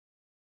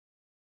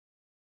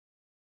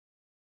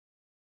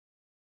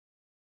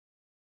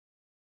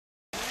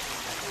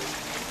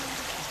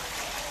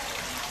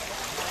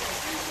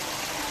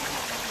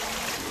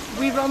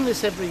We run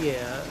this every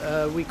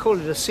year. We call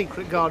it a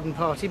secret garden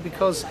party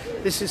because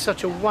this is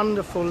such a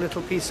wonderful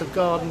little piece of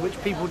garden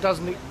which people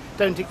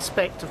don't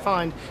expect to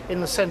find in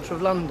the centre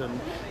of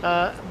London.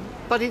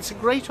 But it's a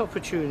great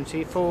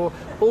opportunity for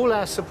all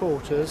our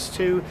supporters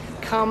to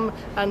come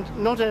and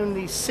not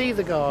only see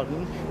the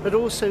garden but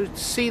also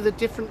see the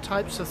different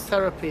types of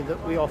therapy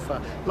that we offer,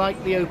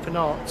 like the open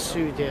art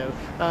studio,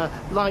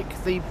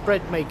 like the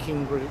bread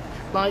making group,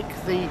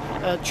 like the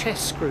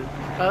chess group,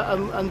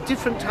 and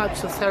different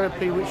types of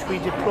therapy which we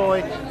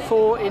deploy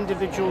for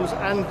individuals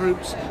and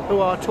groups who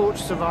are torture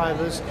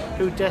survivors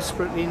who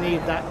desperately need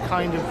that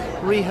kind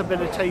of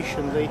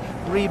rehabilitation, the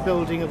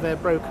rebuilding of their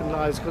broken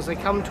lives, because they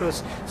come to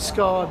us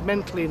scarred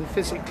mentally and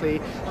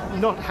physically,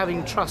 not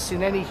having trust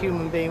in any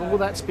human being. All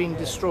that's been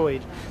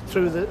destroyed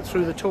through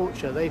the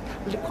torture. They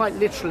quite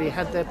literally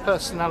had their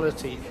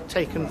personality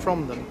taken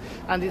from them,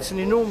 and it's an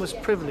enormous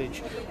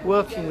privilege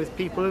working with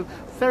people who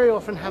very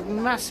often have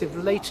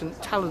massive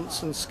latent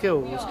talents and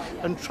skills,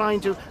 and trying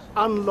to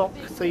unlock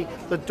the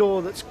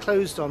door that's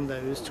closed on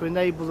those to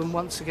enable them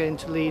once again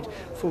to lead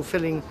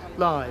fulfilling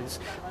lives.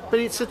 But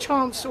it's a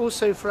chance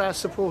also for our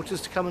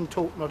supporters to come and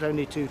talk not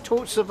only to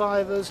torture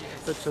survivors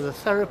but to the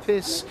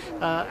therapists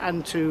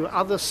and to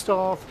other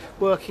staff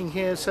working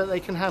here, so that they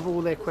can have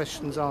all their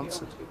questions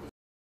answered.